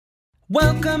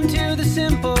Welcome to the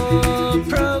Simple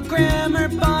Programmer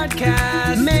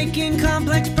Podcast, making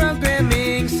complex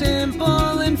programming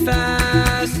simple and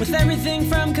fast, with everything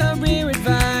from career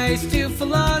advice to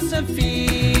philosophy.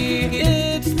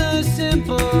 It's the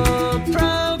Simple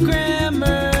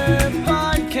Programmer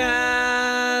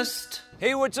Podcast.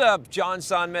 Hey, what's up? John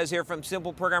Sonmez here from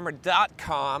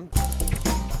SimpleProgrammer.com.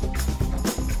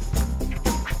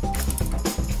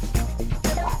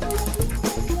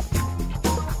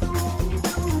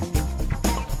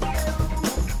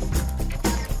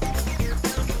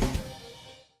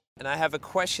 And I have a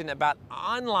question about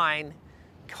online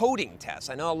coding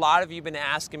tests. I know a lot of you have been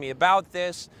asking me about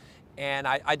this, and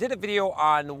I did a video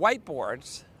on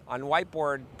whiteboards, on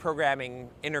whiteboard programming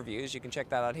interviews. You can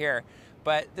check that out here.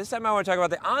 But this time I want to talk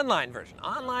about the online version,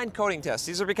 online coding tests.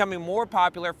 These are becoming more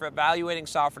popular for evaluating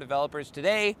software developers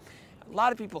today. A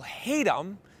lot of people hate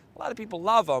them, a lot of people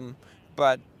love them,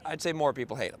 but I'd say more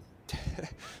people hate them.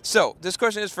 So this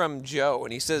question is from Joe,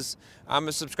 and he says, I'm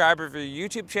a subscriber of your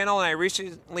YouTube channel, and I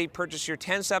recently purchased your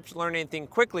 10 Steps to Learn Anything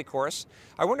Quickly course.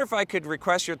 I wonder if I could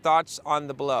request your thoughts on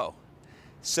the below.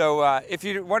 So if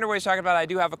you wonder what he's talking about, I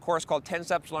do have a course called 10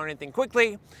 Steps to Learn Anything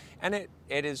Quickly, and it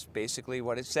is basically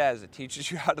what it says. It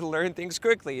teaches you how to learn things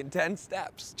quickly in 10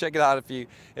 steps. Check it out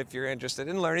if you're interested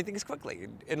in learning things quickly,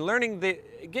 in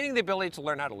getting the ability to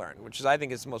learn how to learn, which is, I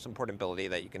think, is the most important ability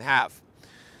that you can have.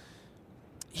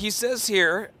 He says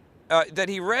here that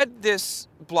he read this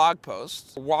blog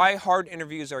post, Why Hard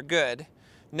Interviews Are Good.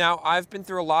 Now, I've been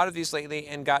through a lot of these lately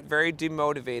and got very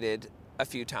demotivated a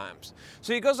few times.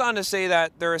 So he goes on to say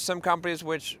that there are some companies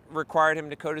which required him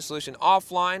to code a solution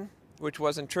offline, which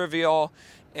wasn't trivial,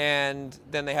 and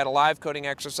then they had a live coding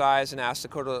exercise and asked to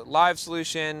code a live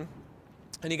solution.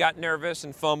 And he got nervous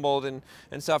and fumbled and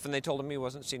stuff, and they told him he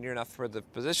wasn't senior enough for the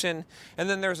position. And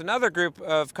then there's another group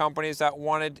of companies that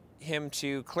wanted him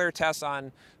to clear tests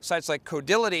on sites like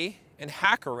Codility and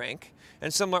HackerRank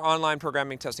and similar online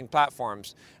programming testing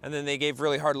platforms. And then they gave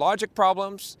really hard logic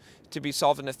problems to be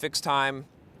solved in a fixed time.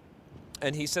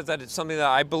 And he says that it's something that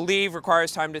I believe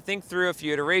requires time to think through a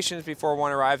few iterations before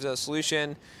one arrives at a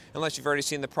solution, unless you've already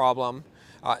seen the problem.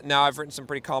 Now I've written some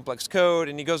pretty complex code,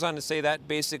 and he goes on to say that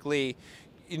basically,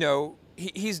 you know,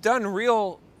 he's done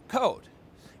real code.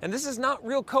 And this is not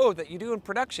real code that you do in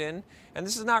production, and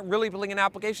this is not really building an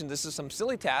application. This is some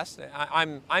silly tests.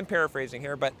 I'm paraphrasing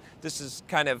here, but this is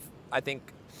kind of, I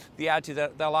think, the attitude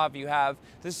that a lot of you have.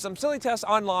 This is some silly tests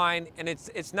online, and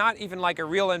it's not even like a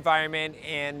real environment,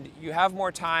 and you have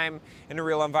more time in a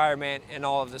real environment and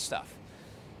all of this stuff.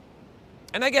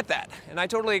 And I get that, and I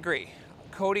totally agree.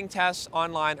 Coding tests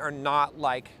online are not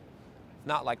like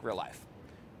real life.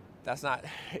 That's not,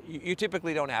 you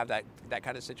typically don't have that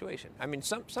kind of situation. I mean,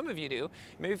 some of you do.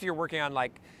 Maybe if you're working on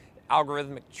like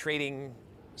algorithmic trading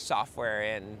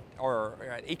software or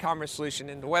an e-commerce solution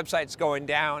and the website's going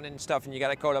down and stuff and you got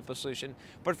to code up a solution.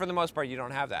 But for the most part, you don't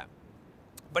have that.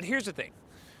 But here's the thing.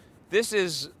 This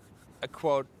is a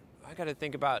quote. I can't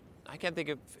think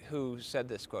of who said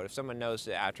this quote. If someone knows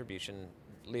the attribution,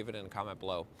 leave it in a comment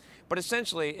below. But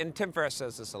essentially, and Tim Ferriss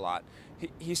says this a lot,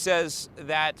 he says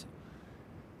that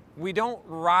we don't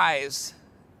rise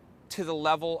to the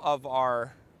level of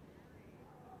our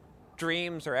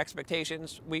dreams or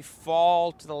expectations. We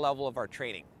fall to the level of our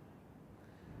training.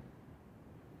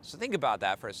 So think about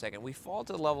that for a second. We fall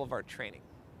to the level of our training.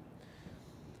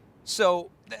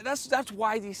 So that's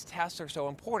why these tests are so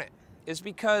important, is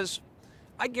because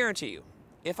I guarantee you,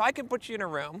 if I can put you in a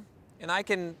room and I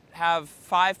can have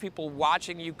 5 people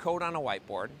watching you code on a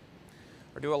whiteboard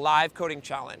or do a live coding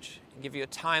challenge and give you a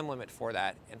time limit for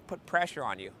that and put pressure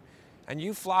on you, and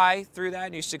you fly through that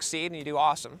and you succeed and you do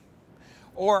awesome.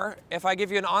 Or if I give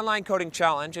you an online coding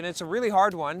challenge and it's a really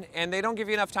hard one and they don't give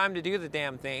you enough time to do the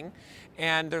damn thing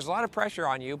and there's a lot of pressure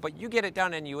on you, but you get it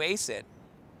done and you ace it,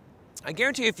 I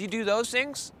guarantee you if you do those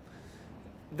things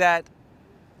that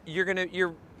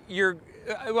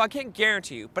well, I can't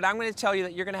guarantee you, but I'm going to tell you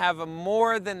that you're going to have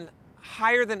a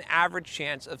higher than average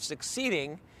chance of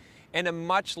succeeding in a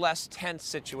much less tense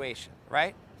situation,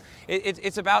 right?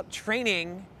 It's about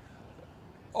training,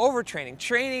 overtraining,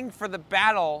 training for the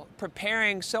battle,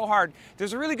 preparing so hard.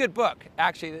 There's a really good book,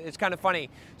 actually, it's kind of funny.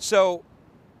 So,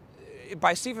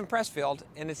 by Steven Pressfield,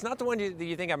 and it's not the one that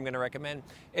you think I'm going to recommend.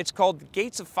 It's called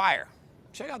Gates of Fire.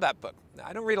 Check out that book.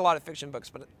 I don't read a lot of fiction books,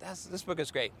 but this book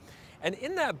is great. And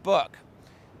in that book,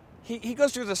 he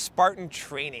goes through the Spartan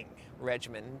training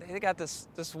regimen. They got this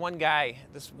one guy,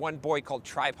 this one boy called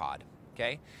Tripod,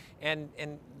 okay? And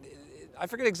I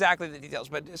forget exactly the details,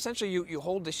 but essentially you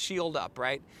hold the shield up,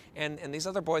 right? And these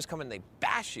other boys come and they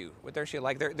bash you with their shield,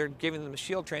 like they're giving them a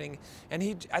shield training.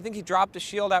 And I think he dropped the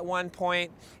shield at one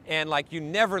point, and like you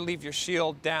never leave your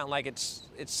shield down, like it's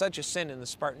such a sin in the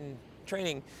Spartan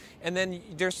training. And then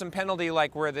there's some penalty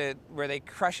like where they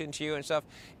crush into you and stuff,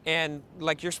 and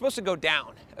like you're supposed to go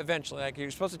down eventually, like you're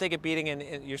supposed to take a beating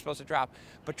and you're supposed to drop.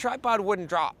 But Tripod wouldn't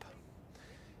drop,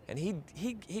 and he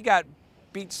got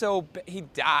beat so he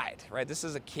died, right? This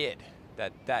is a kid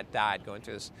that died going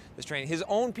through this training. His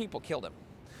own people killed him.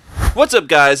 What's up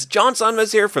guys, John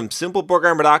Sonmez here from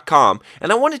SimpleProgrammer.com,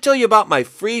 and I want to tell you about my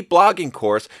free blogging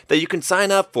course that you can sign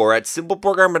up for at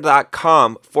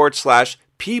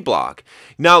SimpleProgrammer.com/pblog.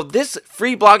 Now this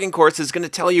free blogging course is going to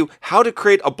tell you how to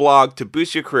create a blog to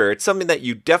boost your career. It's something that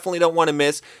you definitely don't want to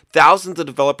miss. Thousands of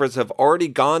developers have already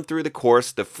gone through the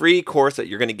course, the free course that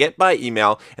you're going to get by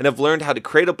email, and have learned how to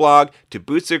create a blog to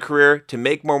boost their career, to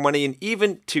make more money, and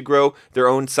even to grow their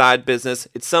own side business.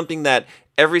 It's something that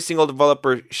every single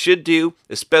developer should do,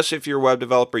 especially if you're a web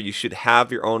developer. You should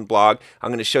have your own blog. I'm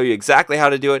going to show you exactly how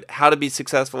to do it, how to be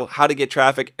successful, how to get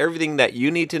traffic, everything that you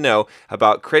need to know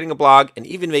about creating a blog and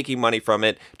even making money from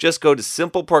it. Just go to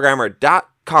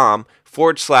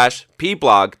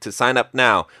simpleprogrammer.com/pblog to sign up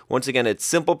now. Once again, it's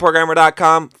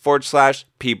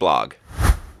simpleprogrammer.com/pblog.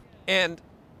 And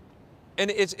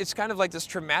it's kind of like this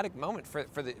traumatic moment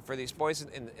for these boys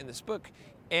in this book.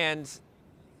 And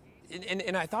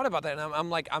I thought about that, and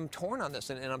I'm torn on this,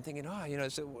 and I'm thinking, oh, you know,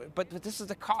 but this is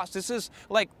the cost. This is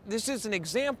an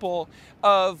example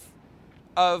of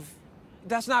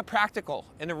that's not practical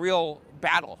in a real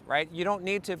battle, right? You don't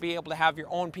need to be able to have your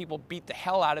own people beat the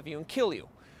hell out of you and kill you.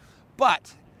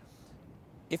 But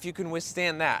if you can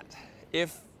withstand that,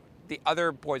 if the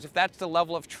other boys, if that's the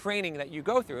level of training that you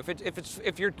go through,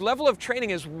 if your level of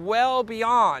training is well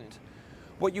beyond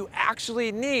what you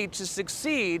actually need to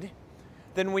succeed,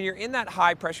 then when you're in that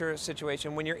high pressure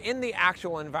situation, when you're in the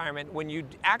actual environment, when you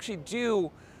actually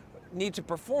do need to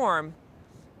perform,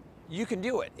 you can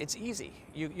do it. It's easy.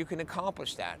 You can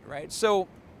accomplish that, right? So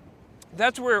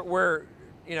that's where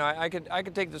you know, I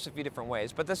could take this a few different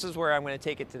ways, but this is where I'm going to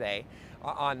take it today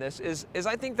on this is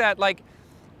I think that, like,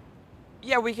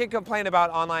 yeah, we can complain about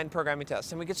online programming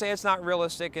tests, and we could say it's not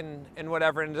realistic and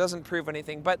whatever, and it doesn't prove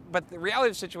anything, but the reality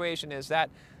of the situation is that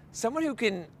someone who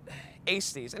can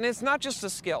ace these, and it's not just the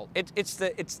skill, it's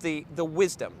the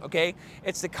wisdom, okay?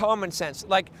 It's the common sense.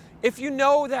 Like, if you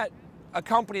know that a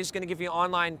company is going to give you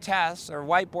online tests or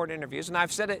whiteboard interviews, and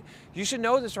I've said it, you should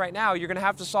know this right now, you're going to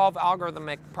have to solve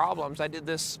algorithmic problems. I did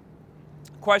this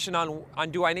question on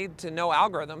do I need to know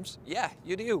algorithms? Yeah,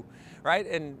 you do, right?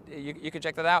 And you can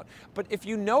check that out. But if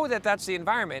you know that that's the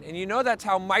environment, and you know that's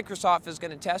how Microsoft is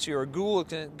going to test you, or Google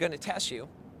is going to test you,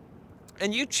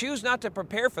 and you choose not to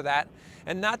prepare for that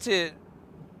and not to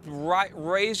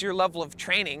raise your level of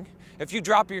training, if you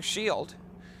drop your shield,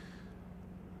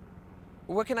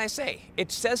 what can I say? It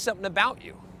says something about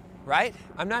you, right?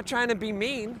 I'm not trying to be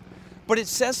mean, but it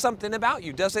says something about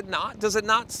you, does it not? Does it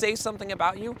not say something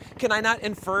about you? Can I not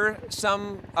infer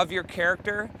some of your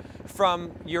character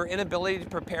from your inability to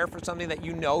prepare for something that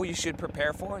you know you should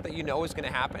prepare for, that you know is going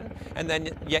to happen, and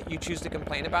then yet you choose to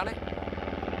complain about it?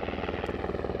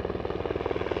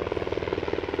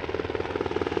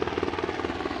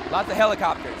 Lots of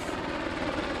helicopters.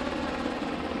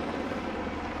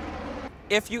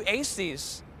 If you ace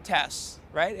these tests,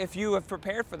 right? If you have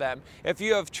prepared for them, if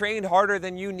you have trained harder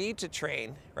than you need to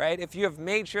train, right? If you have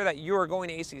made sure that you are going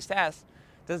to ace these tests,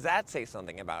 does that say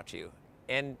something about you?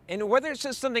 And whether it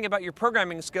says something about your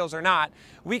programming skills or not,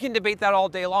 we can debate that all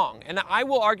day long. And I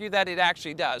will argue that it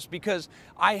actually does, because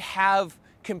I have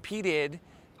competed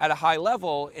at a high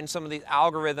level in some of these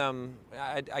algorithm.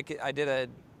 I think I did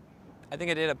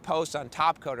a post on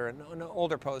Topcoder, an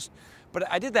older post, but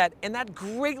I did that, and that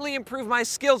greatly improved my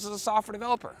skills as a software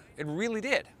developer. It really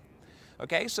did.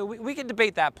 Okay, so we can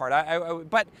debate that part.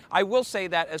 But I will say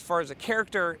that as far as a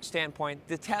character standpoint,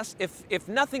 the test, if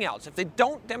nothing else, if they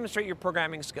don't demonstrate your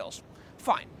programming skills,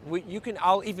 fine.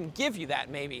 I'll even give you that,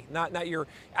 maybe, not your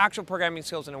actual programming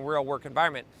skills in a real work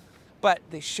environment, but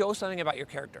they show something about your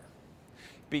character,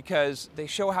 because they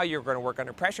show how you're going to work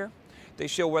under pressure. They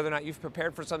show whether or not you've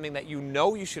prepared for something that you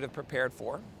know you should have prepared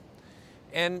for,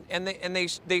 and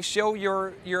they show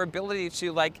your ability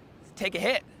to, like, take a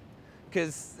hit.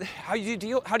 Because how do you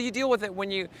deal with it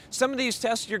when some of these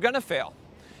tests you're gonna fail,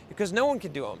 because no one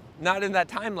can do them, not in that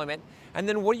time limit. And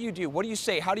then what do you do? What do you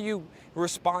say? How do you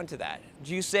respond to that?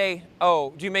 Do you say,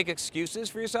 oh, do you make excuses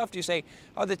for yourself? Do you say,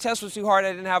 oh, the test was too hard,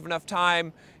 I didn't have enough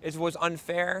time, it was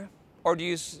unfair? Or do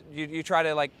you try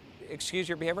to, like, excuse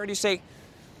your behavior? Or do you say,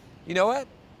 you know what?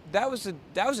 that was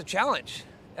a challenge.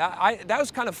 That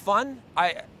was kind of fun.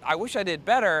 I wish I did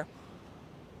better.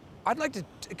 I'd like to.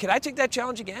 Could I take that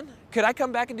challenge again? Could I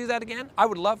come back and do that again? I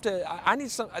would love to. I need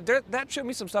some. That showed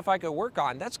me some stuff I could work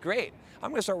on. That's great. I'm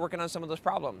going to start working on some of those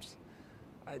problems.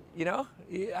 You know,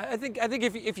 I think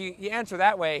if you answer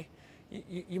that way,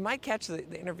 you might catch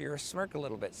the interviewer smirk a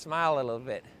little bit, smile a little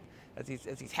bit, as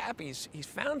he's happy. He's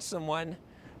found someone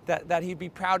that he'd be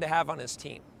proud to have on his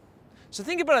team. So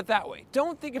think about it that way.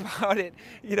 Don't think about it,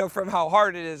 you know, from how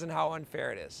hard it is and how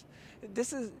unfair it is.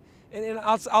 This is, and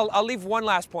I'll leave one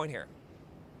last point here,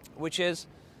 which is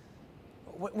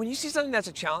when you see something that's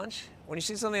a challenge, when you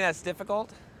see something that's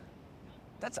difficult,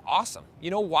 that's awesome.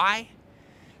 You know why?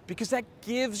 Because that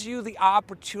gives you the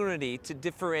opportunity to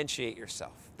differentiate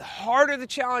yourself. The harder the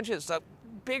challenge is, the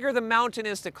bigger the mountain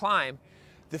is to climb,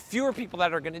 the fewer people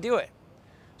that are going to do it.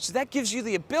 So that gives you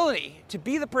the ability to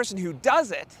be the person who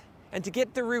does it and to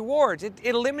get the rewards. It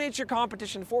eliminates your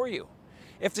competition for you.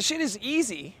 If the shit is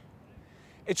easy,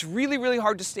 it's really, really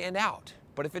hard to stand out.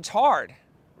 But if it's hard,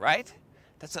 right?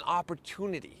 That's an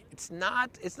opportunity. It's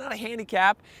not a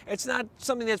handicap. It's not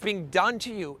something that's being done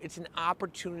to you. It's an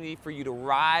opportunity for you to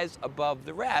rise above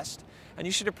the rest. And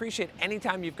you should appreciate any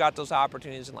time you've got those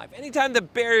opportunities in life. Anytime the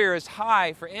barrier is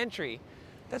high for entry,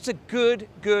 that's a good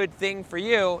thing for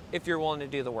you if you're willing to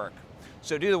do the work.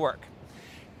 So do the work.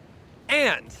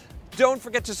 And don't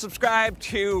forget to subscribe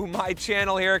to my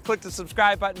channel here. Click the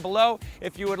subscribe button below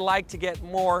if you would like to get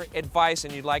more advice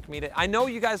and you'd like me to. I know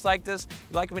you guys like this.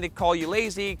 You'd like me to call you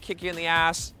lazy, kick you in the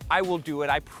ass. I will do it.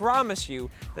 I promise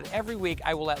you that every week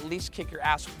I will at least kick your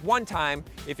ass one time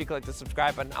if you click the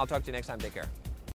subscribe button. I'll talk to you next time. Take care.